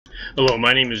Hello,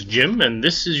 my name is Jim, and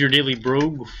this is your Daily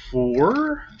Brogue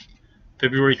for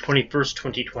February 21st,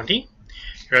 2020.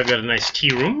 Here I've got a nice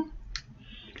tea room.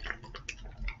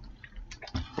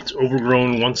 It's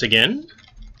overgrown once again.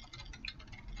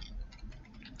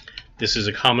 This is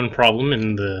a common problem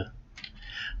in the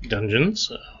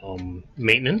dungeons.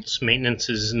 Maintenance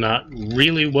is not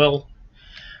really well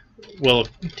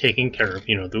taken care of.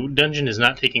 You know, the dungeon is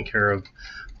not taken care of.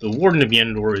 The Warden of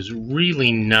Yendor is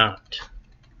really not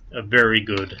a very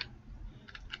good.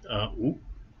 Uh-oh.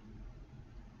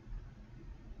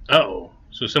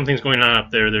 So something's going on up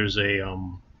there. There's a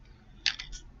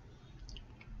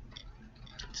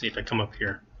let's see if I come up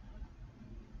here.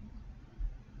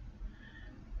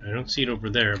 I don't see it over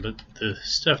there, but the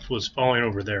stuff was falling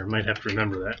over there. I might have to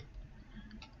remember that.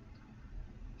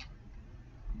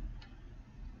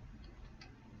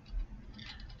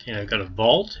 Okay, I've got a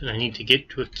vault, and I need to get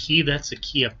to a key. That's the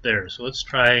key up there. So let's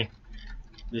try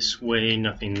this way.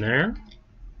 Nothing there.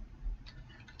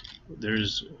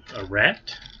 There's a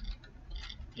rat.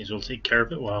 May as well take care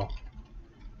of it while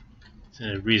it's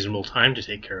a reasonable time to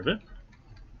take care of it.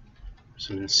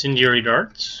 Some incendiary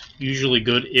darts, usually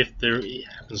good if there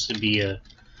happens to be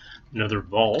another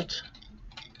vault,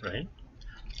 right?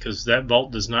 Because that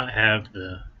vault does not have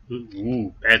the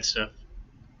bad stuff.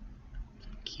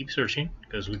 Keep searching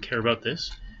because we care about this.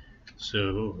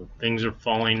 So things are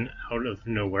falling out of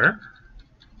nowhere.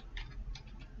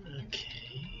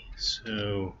 Okay,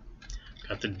 so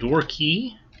got the door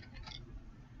key,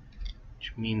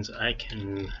 which means I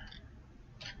can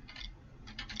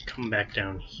come back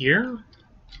down here.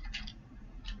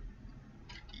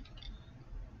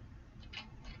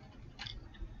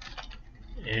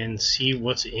 And see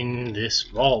what's in this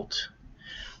vault.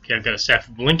 Okay, I've got a staff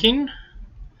of blinking.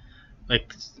 I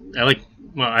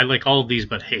like all of these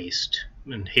but haste,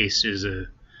 and haste is a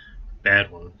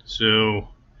bad one. So,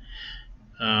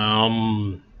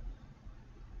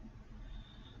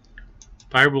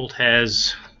 Firebolt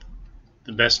has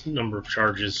the best number of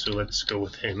charges, so let's go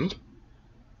with him.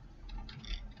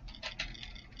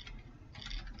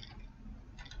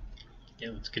 Yeah,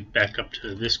 let's get back up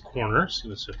to this corner. See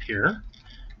what's up here.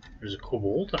 There's a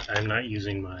kobold. I'm not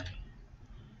using my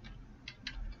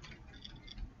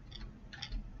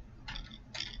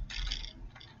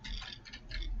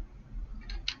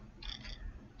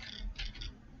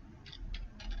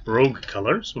Brogue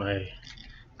colors, my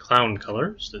clown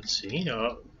colors. Let's see.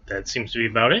 That seems to be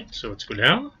about it. So let's go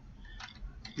down.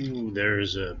 Ooh,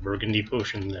 there's a burgundy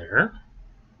potion there.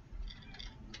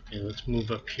 Okay, let's move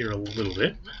up here a little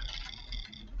bit.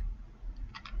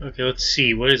 Okay, let's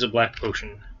see. What is a black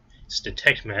potion? It's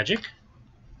detect magic.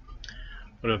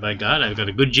 What have I got? I've got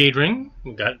a good jade ring.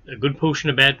 We've got a good potion,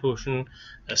 a bad potion,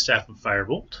 a staff of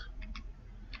firebolt.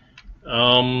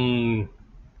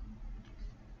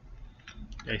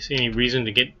 I see any reason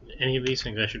to get any of these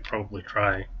things? I should probably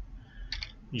try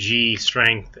G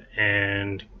strength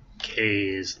and K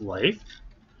is life.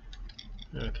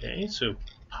 Okay, so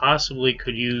possibly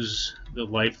could use the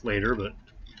life later, but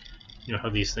you know how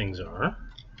these things are.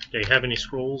 Did I have any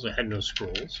scrolls? I had no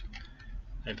scrolls.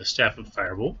 I have the staff of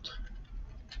firebolt.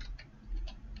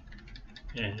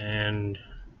 And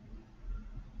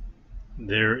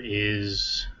there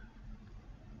is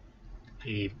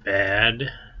a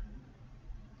bad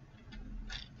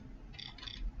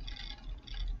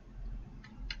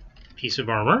piece of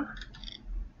armor.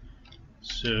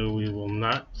 So we will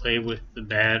not play with the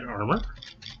bad armor.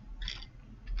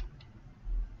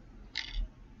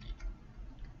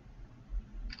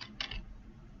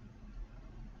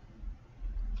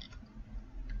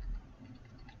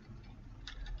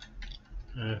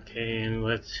 Okay, and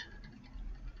let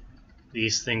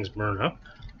these things burn up.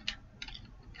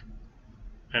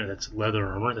 And that's leather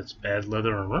armor. That's bad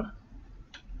leather armor.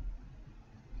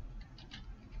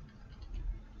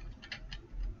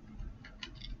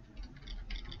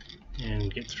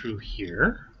 And get through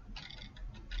here.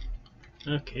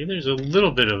 Okay, there's a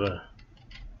little bit of a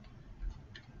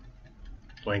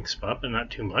blank spot, but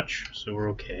not too much, so we're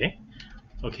okay.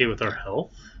 Okay with our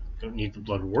health. Don't need the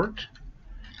blood wart.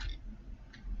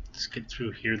 Let's get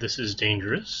through here. This is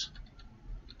dangerous.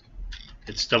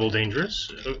 It's double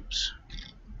dangerous. Oops.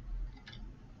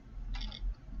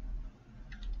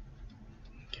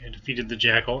 Okay, I defeated the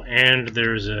jackal, and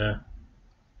there's a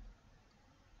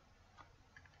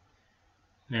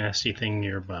nasty thing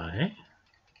nearby.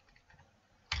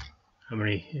 How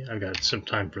many? I've got some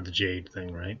time for the jade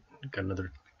thing, right? I've got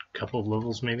another couple of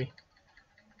levels, maybe.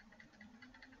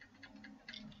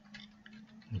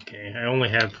 Okay, I only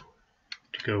have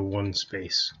to go one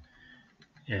space,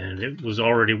 and it was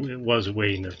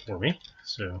waiting there for me.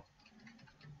 So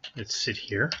let's sit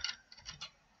here.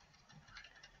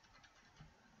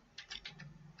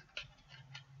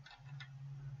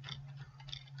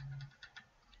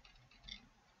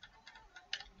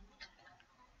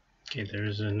 Okay,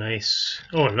 there's a nice...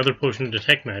 Oh, another potion of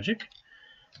Detect Magic.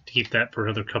 To keep that for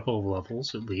another couple of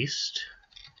levels, at least.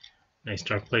 Nice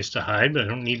dark place to hide, but I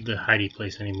don't need the hidey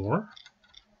place anymore.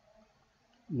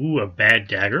 Ooh, a bad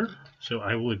dagger, so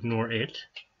I will ignore it.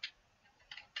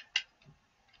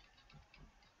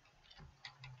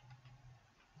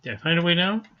 Did I find a way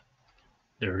down?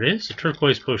 There it is. The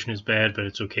turquoise potion is bad, but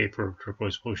it's okay for a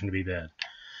turquoise potion to be bad.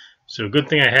 So good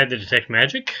thing I had to Detect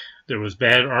Magic. There was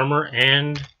bad armor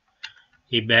and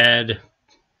a bad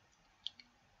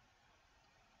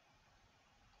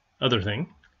other thing.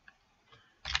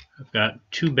 I've got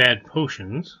 2 bad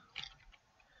potions.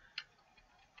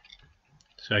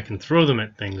 So I can throw them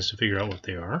at things to figure out what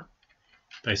they are.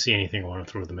 If I see anything I want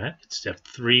to throw them at. It's step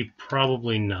 3,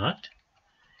 probably not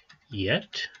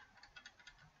yet.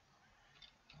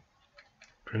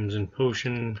 Crimson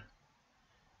potion.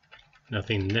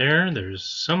 Nothing there. There's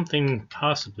something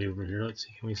possibly over here. Let's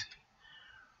see. Can we see?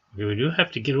 Okay, we do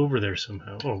have to get over there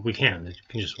somehow. Oh, we can. You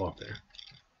can just walk there.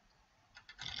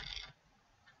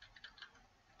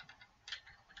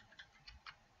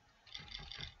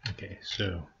 Okay,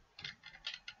 so...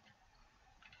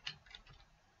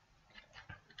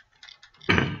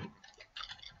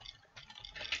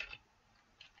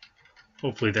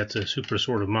 hopefully that's a super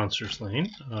sword of monster slaying.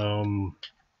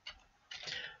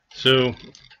 So...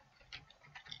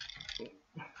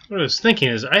 what I was thinking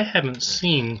is I haven't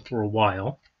seen for a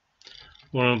while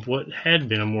one of what had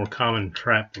been a more common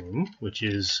trap room, which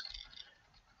is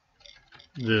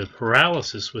the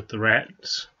paralysis with the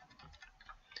rats.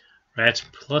 Rats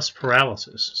plus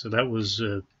paralysis. So that was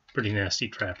a pretty nasty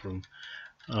trap room.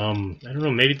 I don't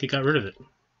know, maybe they got rid of it.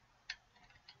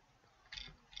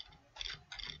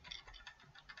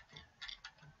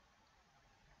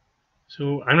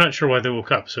 So I'm not sure why they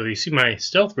woke up. So you see my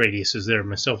stealth radius is there.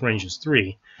 My stealth range is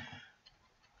 3.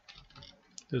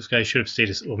 Those guys should have stayed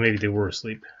asleep. Well, maybe they were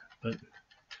asleep, but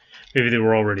maybe they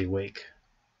were already awake.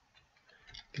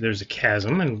 There's a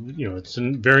chasm, and you know it's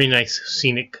a very nice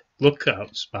scenic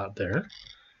lookout spot there.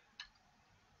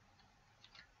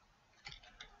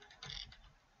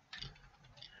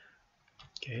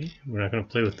 Okay, we're not going to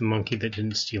play with the monkey that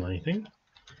didn't steal anything.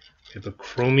 We have a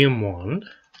chromium wand.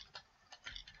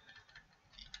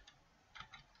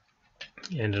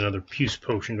 And another puce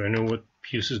potion. Do I know what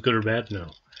puce is good or bad?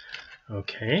 No.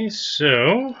 Okay,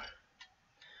 so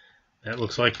that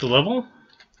looks like the level.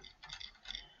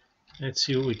 Let's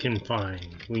see what we can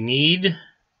find. We need...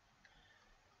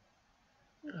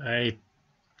 do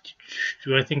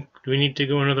we need to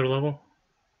go another level?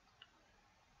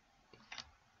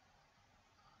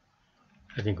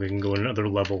 I think we can go another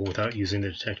level without using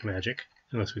the Detect Magic,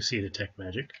 unless we see Detect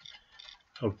Magic.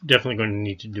 I'm definitely going to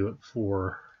need to do it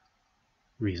for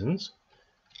reasons.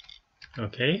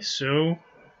 Okay, so...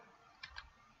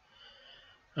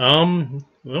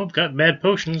 well, I've got bad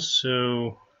potions,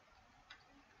 so...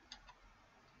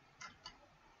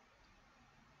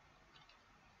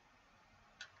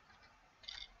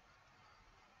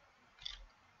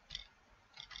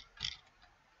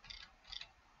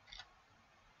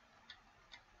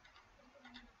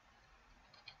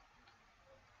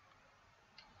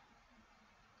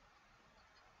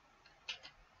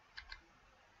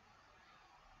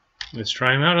 let's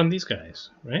try them out on these guys,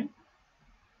 right?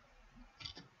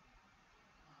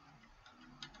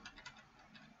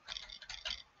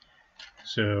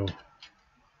 So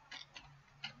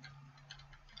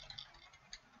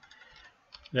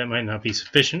that might not be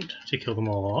sufficient to kill them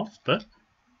all off, but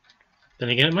then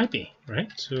again it might be,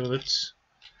 right? So let's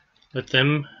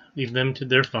leave them to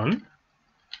their fun.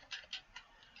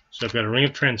 So I've got a Ring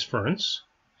of Transference.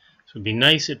 So it'd be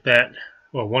nice if that,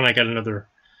 well, one, I got another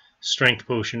strength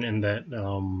potion, and that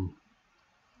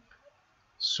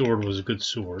sword was a good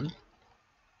sword.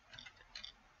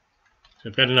 So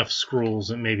I've got enough scrolls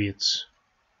that maybe it's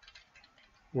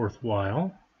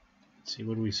worthwhile. Let's see,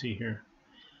 what do we see here?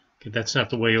 Okay, that's not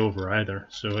the way over either.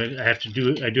 So I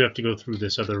do have to go through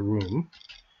this other room.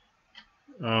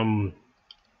 And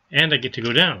I get to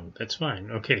go down. That's fine.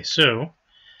 Okay, so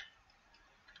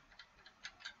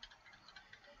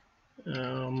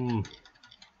okay,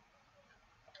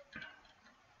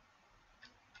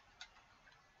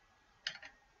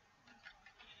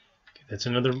 that's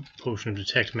another potion of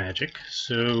Detect Magic.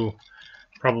 So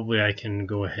probably I can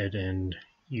go ahead and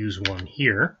use one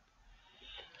here.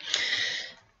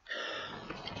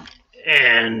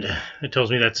 And it tells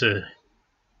me that's a...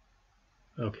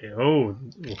 okay, oh,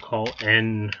 we'll call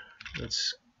N...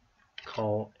 let's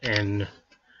call N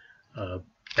a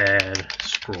bad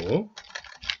scroll.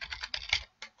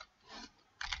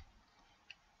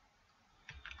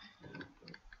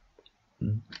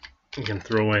 We can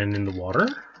throw N in the water.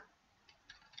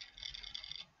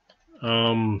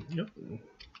 Yep.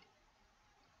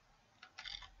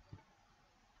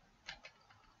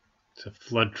 It's a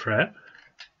flood trap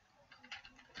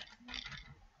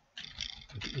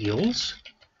with eels.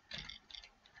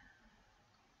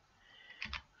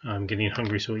 I'm getting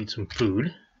hungry, so I'll eat some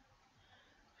food.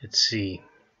 Let's see.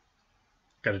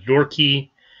 Got a door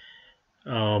key,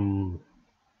 a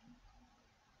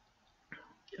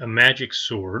magic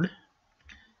sword.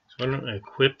 So why don't I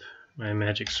equip my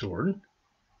magic sword?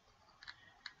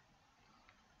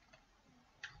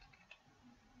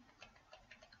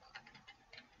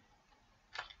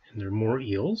 And there are more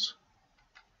eels.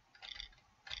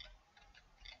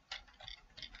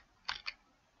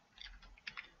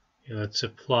 Okay, let's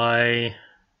apply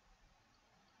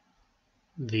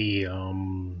the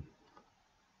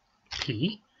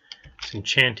P. It's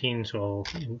enchanting, so I'll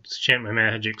enchant my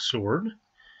magic sword.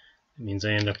 That means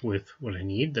I end up with what I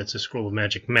need. That's a scroll of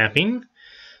magic mapping.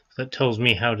 That tells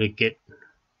me how to get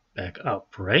back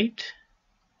up, right?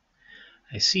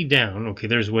 I see down. Okay,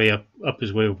 there's way up. Up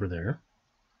is way over there.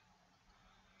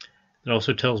 It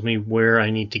also tells me where I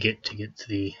need to get to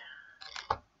the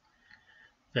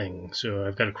thing. So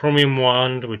I've got a chromium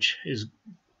wand, which is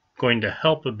going to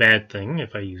help a bad thing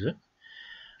if I use it.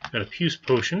 I've got a puce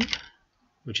potion,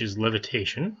 which is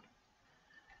levitation,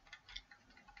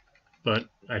 but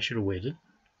I should have waited.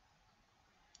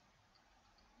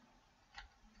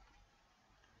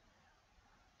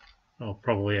 I'll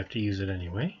probably have to use it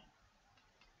anyway.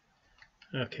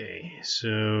 Okay,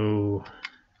 so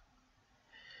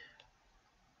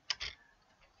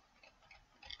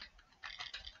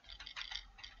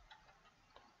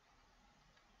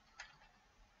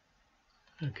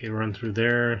run through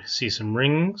there, see some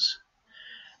rings.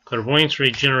 Clairvoyance,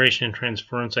 regeneration, and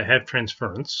transference. I have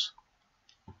transference.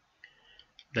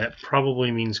 That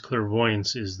probably means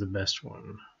clairvoyance is the best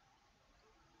one.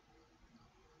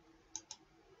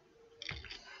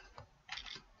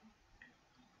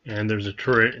 And there's a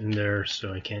turret in there,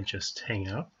 so I can't just hang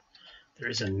out. There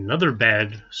is another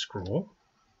bad scroll.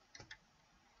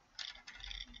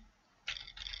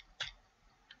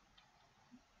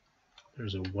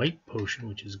 There's a white potion,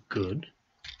 which is good.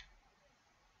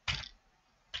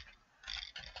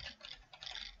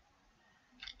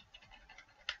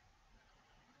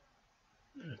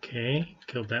 Okay,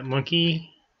 killed that monkey.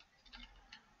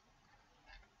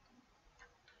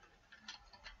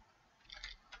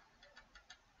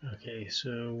 Okay,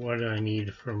 so what do I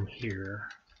need from here?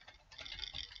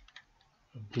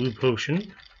 A blue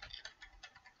potion.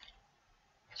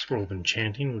 Scroll of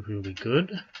enchanting would really be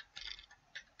good.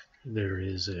 There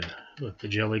is a, let the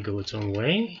jelly go its own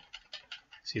way.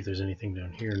 See if there's anything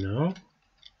down here. No.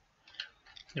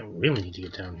 I don't really need to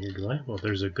get down here, do I? Well,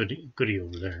 there's a goodie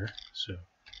over there. So,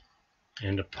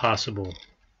 and a possible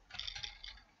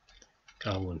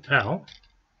goblin pal.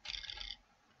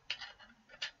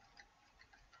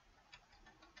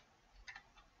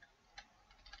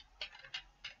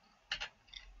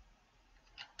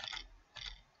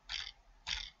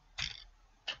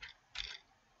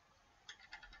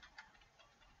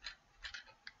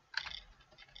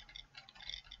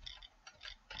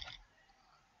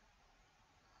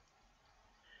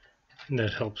 And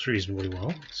that helps reasonably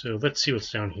well. So let's see what's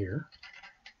down here.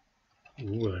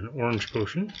 Ooh, an orange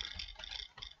potion.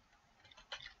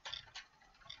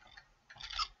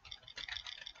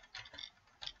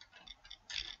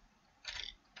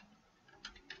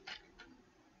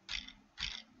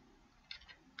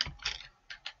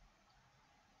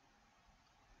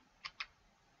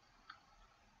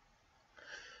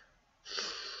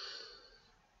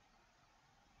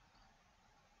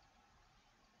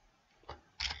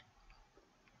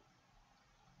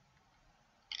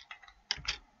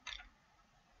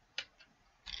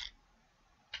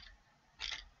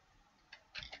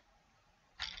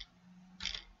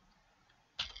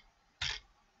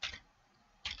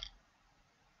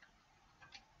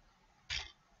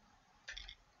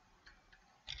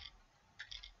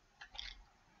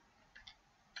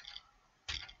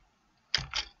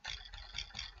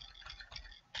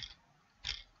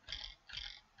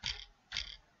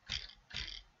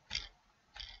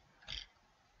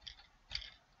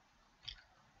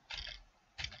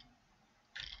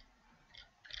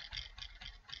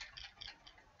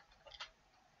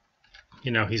 You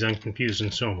know, he's unconfused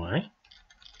and so am I.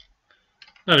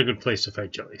 Not a good place to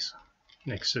fight jellies.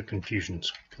 Next to confusion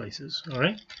places,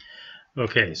 alright?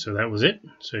 Okay, so that was it.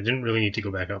 So I didn't really need to go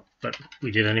back up, but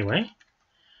we did anyway.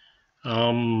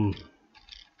 Okay,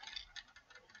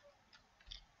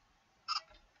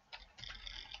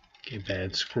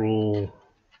 bad scroll.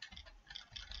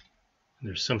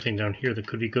 There's something down here that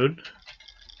could be good.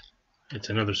 It's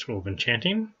another scroll of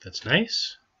enchanting. That's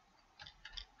nice.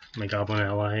 My goblin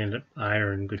ally and I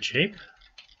are in good shape,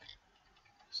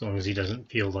 as long as he doesn't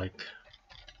feel like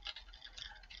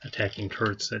attacking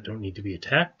turrets that don't need to be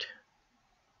attacked.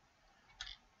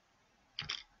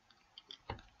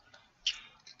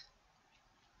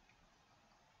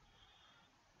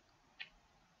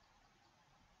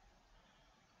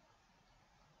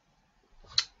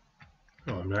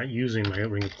 Oh, I'm not using my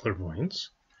Ring of Clairvoyance.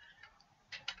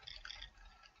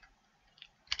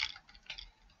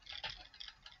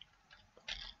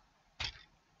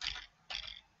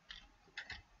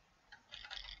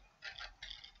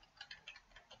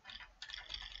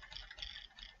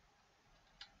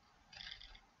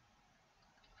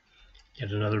 Yet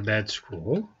another bad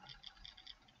scroll.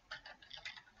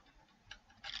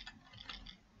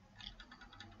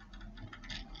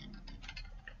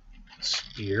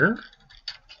 Spear.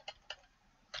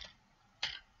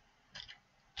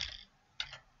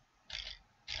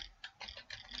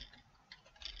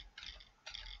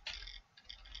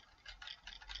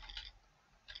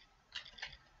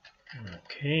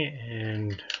 Okay,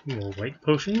 and more white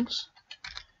potions.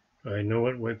 I know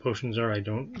what white potions are. I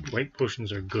don't. White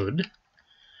potions are good.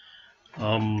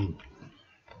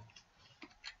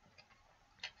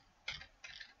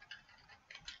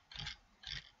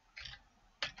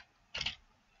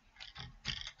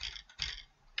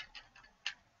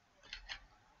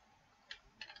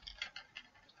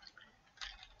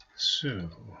 So,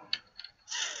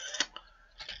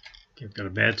 okay, I've got a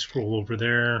bad scroll over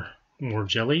there. More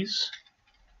jellies.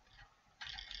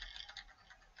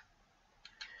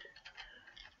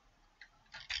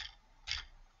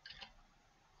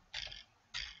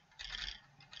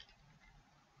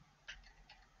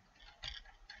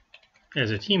 As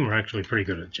a team, we're actually pretty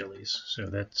good at jellies, so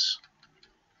that's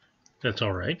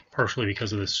all right. Partially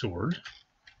because of the sword.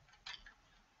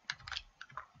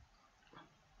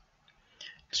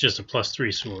 It's just a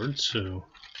 +3 sword, so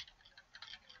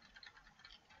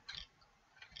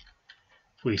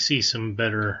if we see some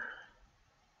better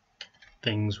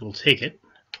things, we'll take it.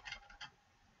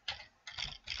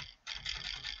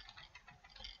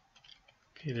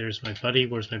 Okay, there's my buddy.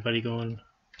 Where's my buddy going?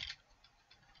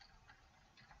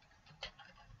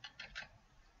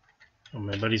 Oh,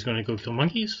 my buddy's going to go kill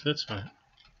monkeys? That's fine.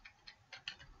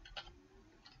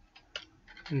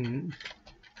 You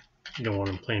don't want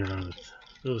him playing around with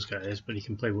those guys, but he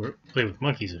can play with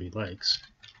monkeys if he likes.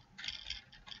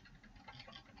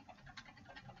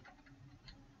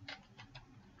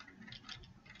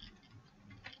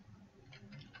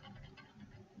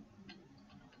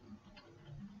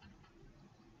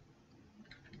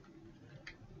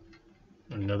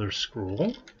 Another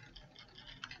scroll.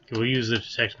 Okay, we'll use the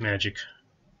detect magic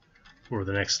for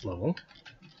the next level.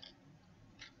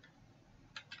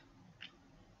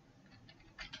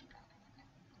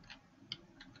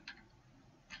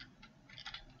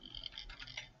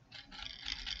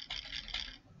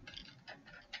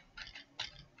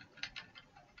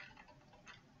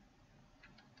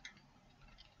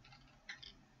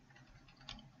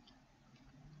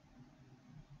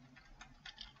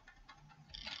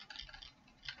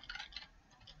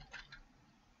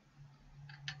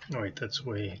 Alright, that's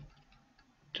way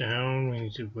down. We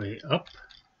need to way up.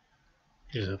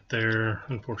 He's up there.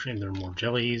 Unfortunately, there are more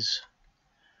jellies.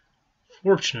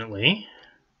 Fortunately,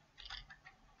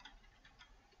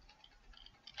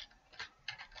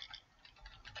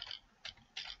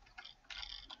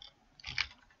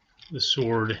 the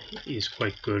sword is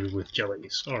quite good with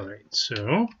jellies. Alright,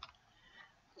 so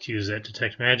let's use that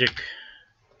detect magic.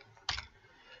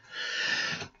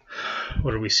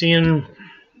 What are we seeing?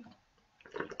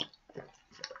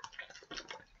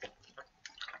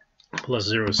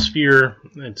 +0 sphere.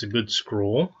 It's a good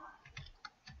scroll.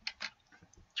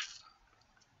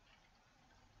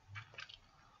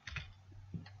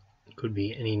 Could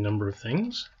be any number of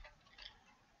things.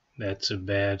 That's a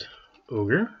bad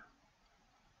ogre.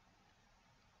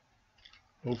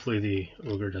 Hopefully the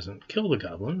ogre doesn't kill the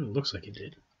goblin. It looks like it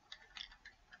did.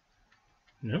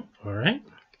 No? Alright.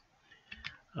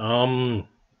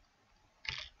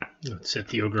 Let's set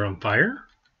the ogre on fire.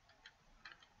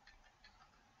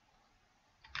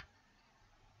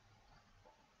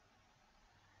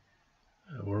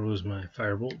 Where was my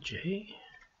firebolt J?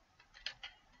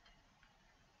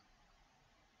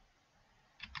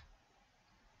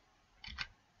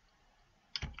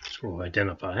 Scroll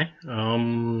identify.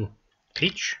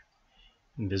 H.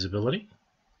 Invisibility.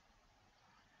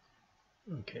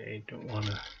 Okay, don't want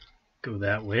to go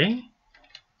that way.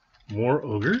 More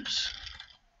ogres.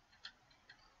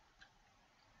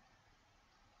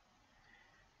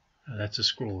 That's a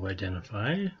scroll of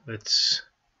identify. Let's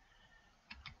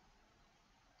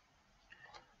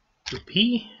So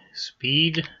P,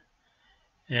 speed,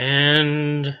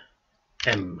 and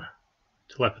M,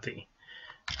 telepathy.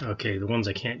 Okay, the ones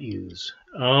I can't use.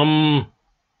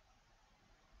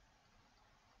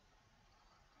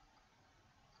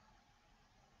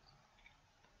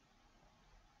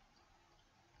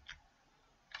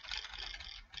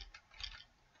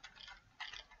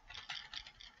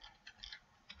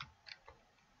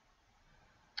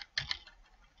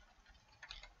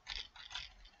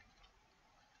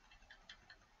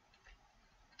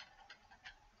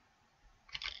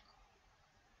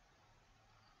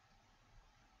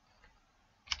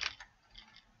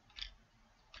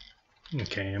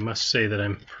 Okay, I must say that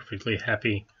I'm perfectly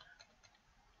happy.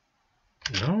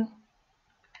 No?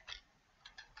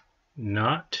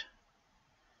 Not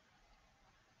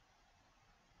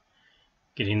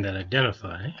getting that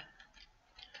identify.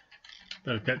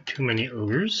 But I've got too many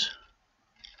ogres.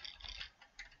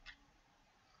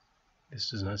 This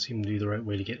does not seem to be the right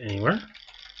way to get anywhere.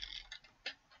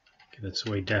 Okay, that's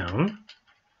the way down.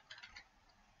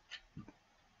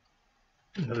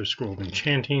 Another scroll of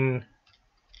enchanting.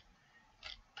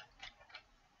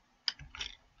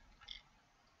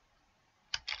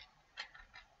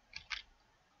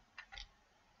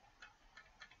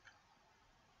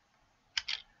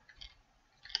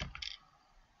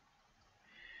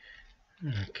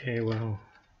 Okay, well,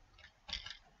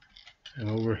 I'm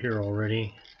over here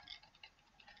already.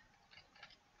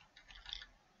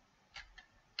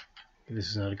 This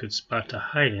is not a good spot to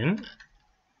hide in.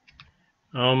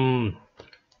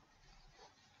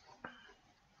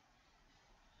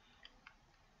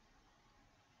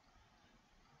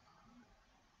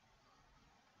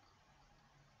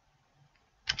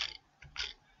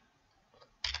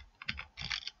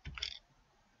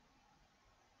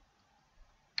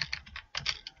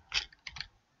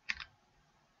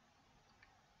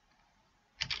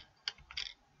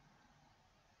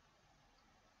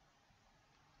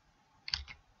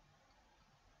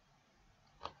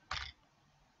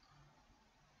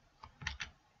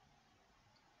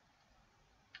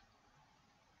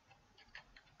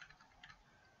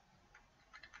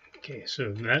 Okay,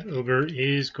 so that ogre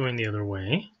is going the other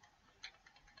way.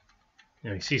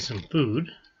 Now I see some food.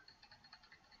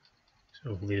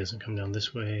 So hopefully it doesn't come down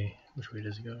this way. Which way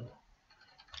does it go?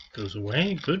 Goes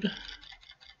away, good.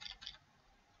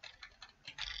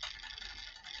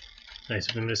 Nice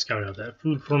of him to scout out that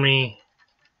food for me.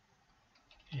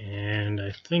 And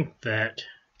I think that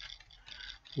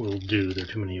will do. There are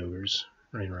too many ogres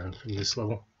running around from this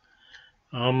level.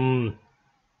 Oh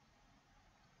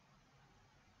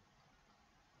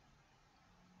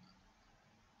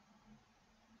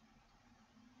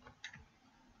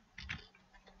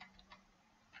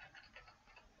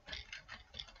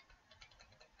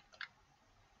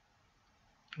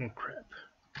crap.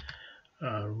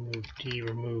 Remove D,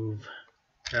 remove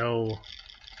L.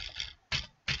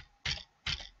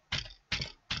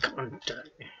 Come on, die.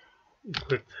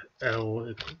 Equip L,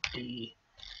 equip D.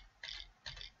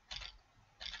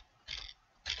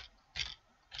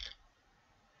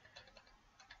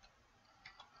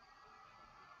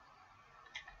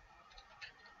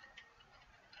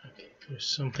 Okay, there's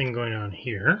something going on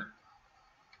here.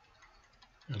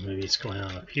 Or maybe it's going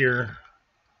on up here.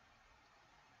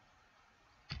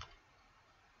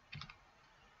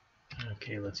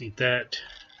 Okay, let's eat that.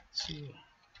 Let's see.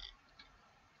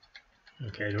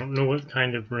 Okay, I don't know what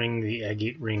kind of ring the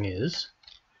agate ring is.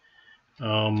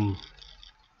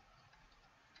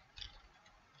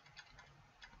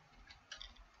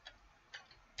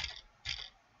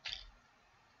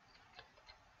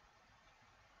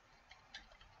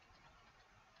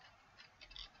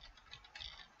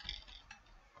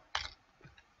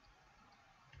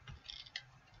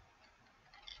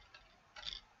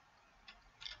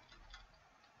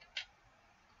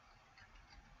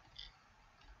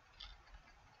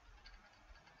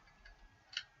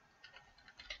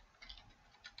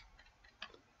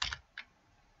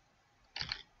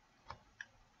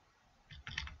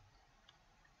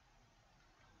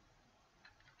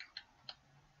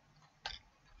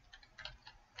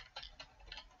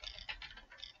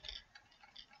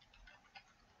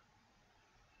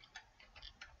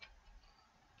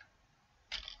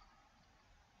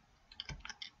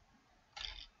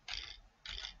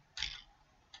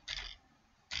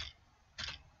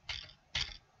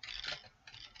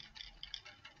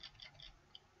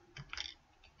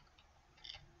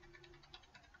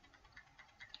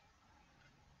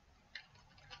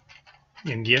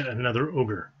 And yet another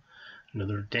ogre.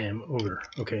 Another damn ogre.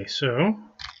 Okay, so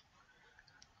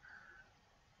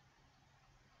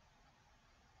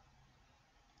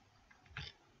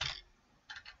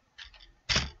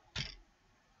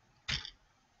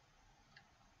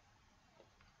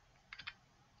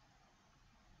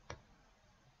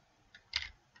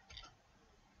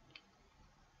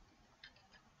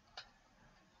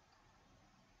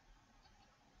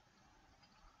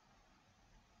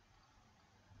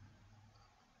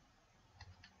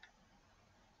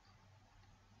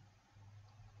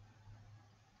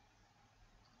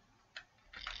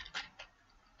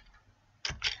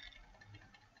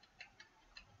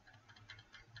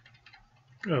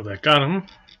Oh, that got him.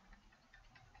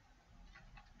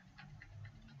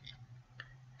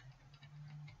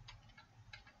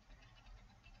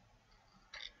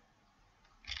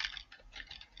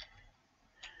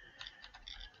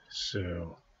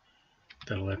 So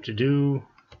that'll have to do.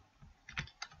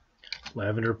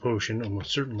 Lavender potion,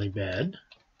 almost certainly bad.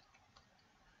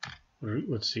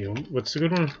 Let's see, what's the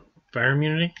good one? Fire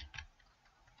immunity?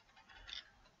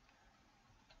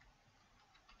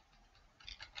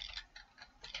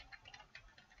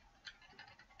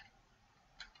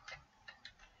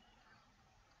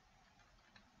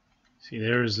 See,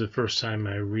 there's the first time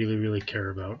I really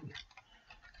care about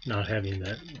not having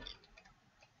that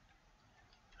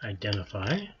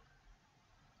identify.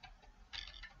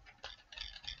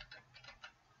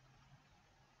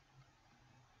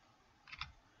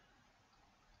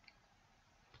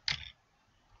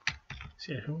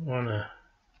 See, I don't want to...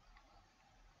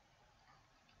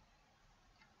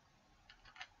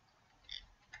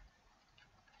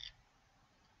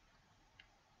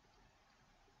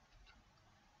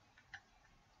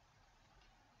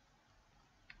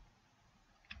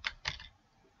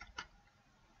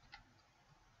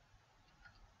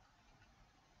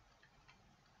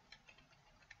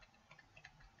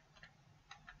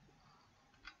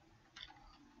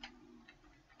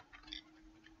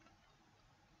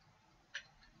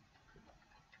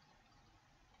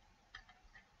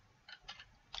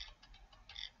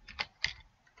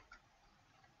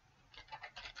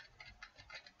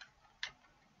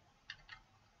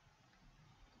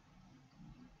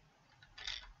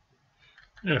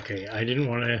 Okay, I didn't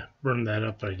want to burn that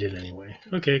up, but I did anyway.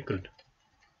 Okay, good.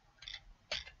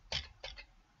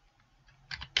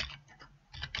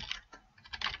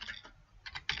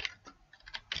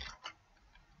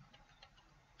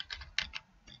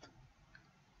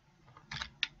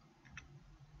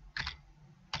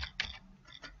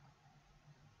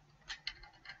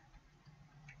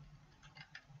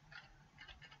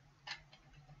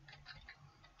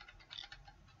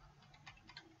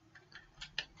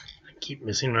 Keep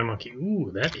missing my monkey.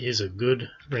 Ooh, that is a good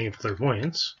ring of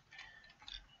clairvoyance.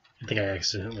 I think I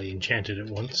accidentally enchanted it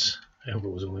once. I hope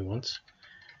it was only once.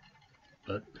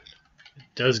 But it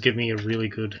does give me a really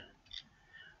good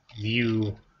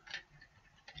view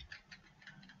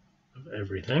of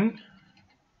everything.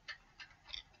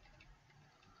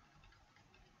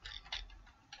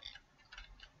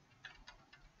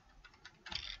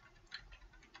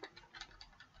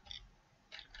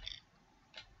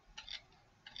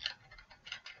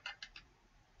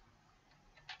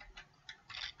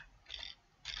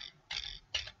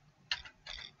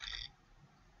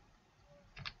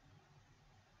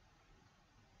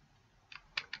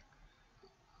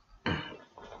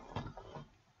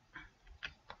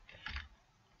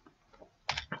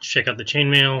 Check out the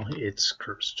chainmail. It's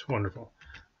cursed. Wonderful.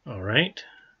 All right.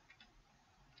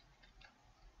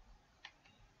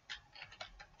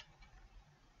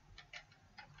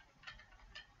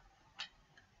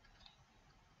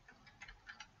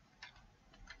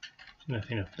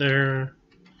 Nothing up there.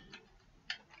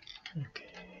 Okay.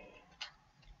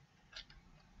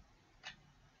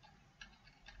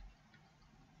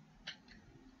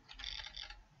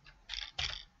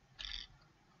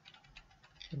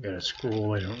 I've got a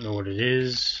scroll. I don't know what it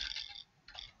is.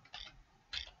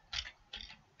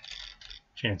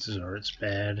 Chances are it's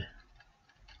bad.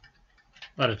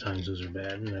 A lot of times those are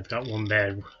bad, and I've got one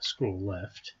bad scroll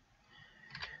left.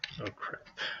 Oh crap.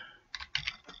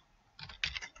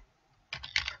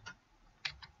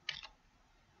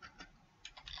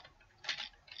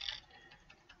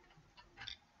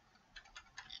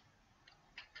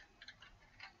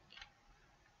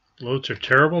 Bloats are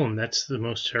terrible, and that's the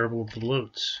most terrible of the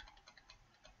bloats.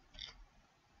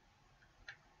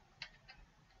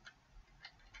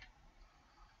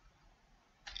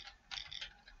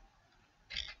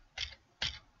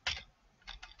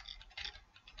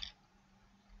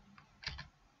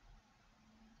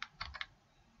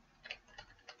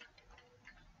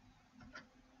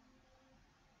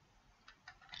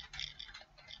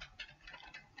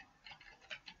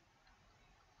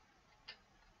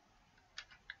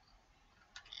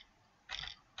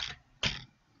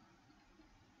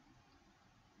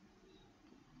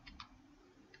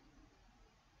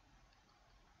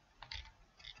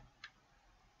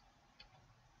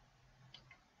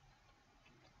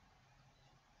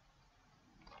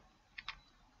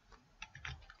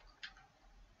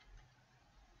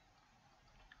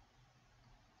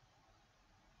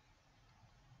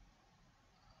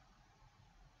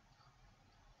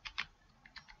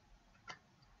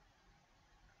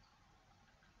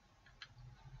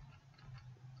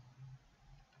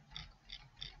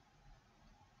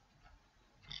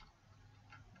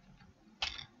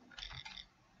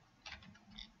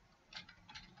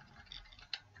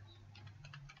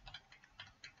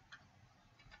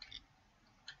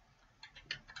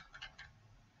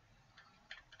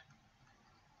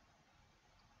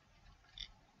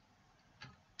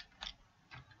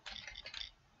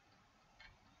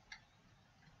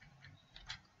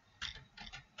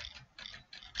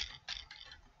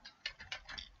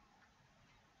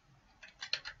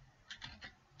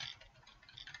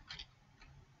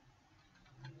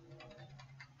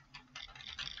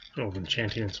 Oh,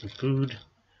 enchanting and some food.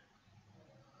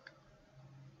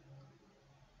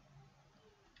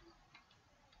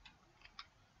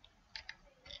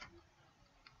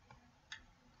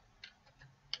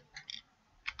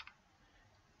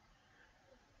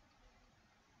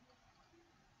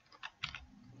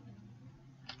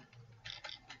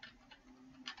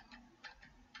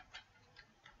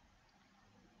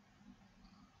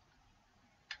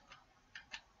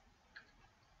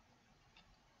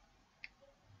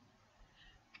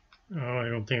 Oh, I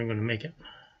don't think I'm going to make it.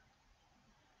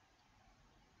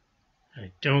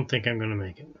 I don't think I'm going to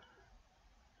make it.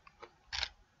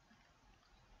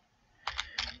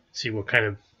 Let's see what kind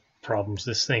of problems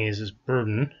this thing is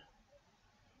burden.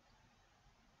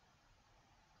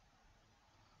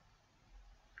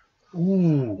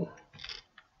 Ooh.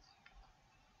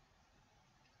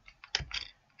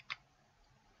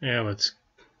 Yeah, let's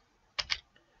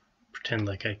pretend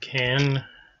like I can.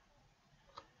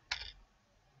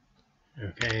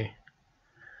 Okay.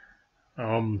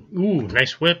 Ooh,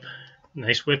 nice whip.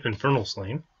 Nice whip, Infernal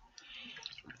Slain.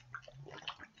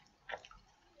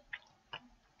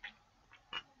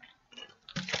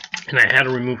 And I had to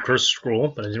remove Curse Scroll,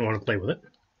 but I didn't want to play with it.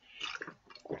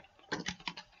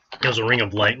 It was a Ring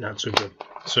of Light, not so good.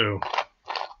 So,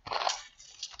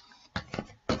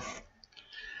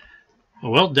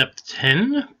 well, depth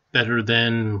 10, better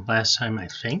than last time, I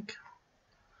think.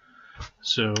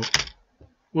 So,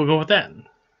 we'll go with that.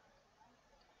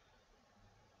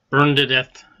 Burn to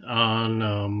death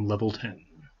on level 10.